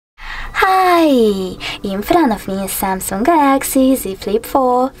Hi! In front of me is Samsung Galaxy Z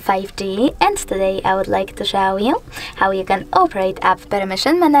Flip4 5G, and today I would like to show you how you can operate App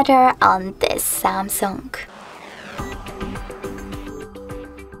Permission Manager on this Samsung.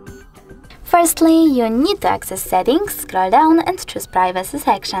 Firstly, you need to access Settings, scroll down and choose Privacy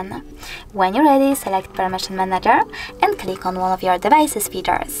section. When you're ready, select Permission Manager and click on one of your device's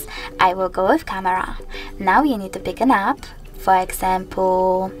features. I will go with Camera. Now you need to pick an app, for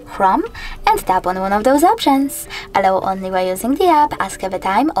example, Chrome, and tap on one of those options. Allow only while using the app, ask every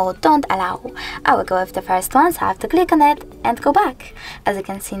time, or don't allow. I will go with the first one, so I have to click on it and go back. As you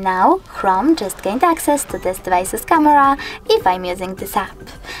can see now, Chrome just gained access to this device's camera if I'm using this app.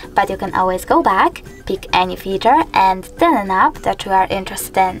 But you can always go back, pick any feature, and then an app that you are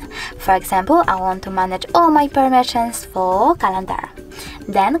interested in. For example, I want to manage all my permissions for calendar.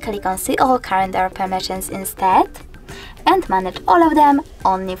 Then click on See All Calendar Permissions instead, and manage all of them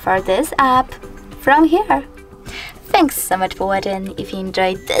only for this app from here. Thanks so much for watching. If you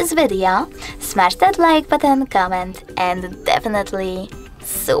enjoyed this video, smash that like button, comment, and definitely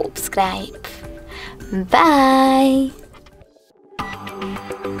subscribe. Bye!